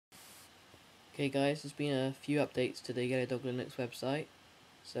Okay guys, there's been a few updates to the Yellow Dog Linux website,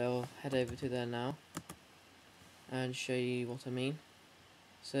 so I'll head over to there now and show you what I mean.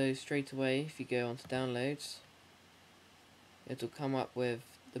 So straight away, if you go onto downloads, it'll come up with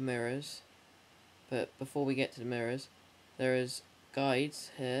the mirrors, but before we get to the mirrors, there is guides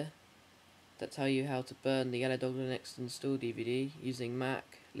here that tell you how to burn the Yellow Dog Linux install DVD using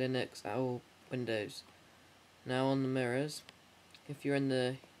Mac, Linux, or Windows. Now on the mirrors, if you're in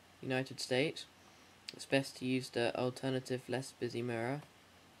the United States, it's best to use the alternative less busy mirror.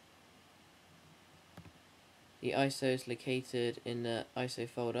 The ISO is located in the ISO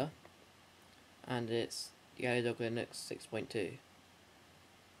folder, and it's Yellow Dog Linux 6.2.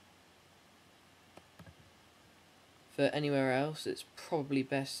 For anywhere else, it's probably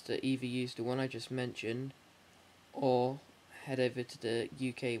best to either use the one I just mentioned, or head over to the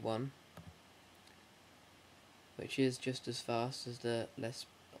UK one, which is just as fast as the less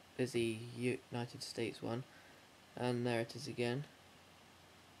busy United States one. And there it is again.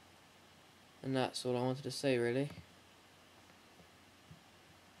 And that's all I wanted to say, really.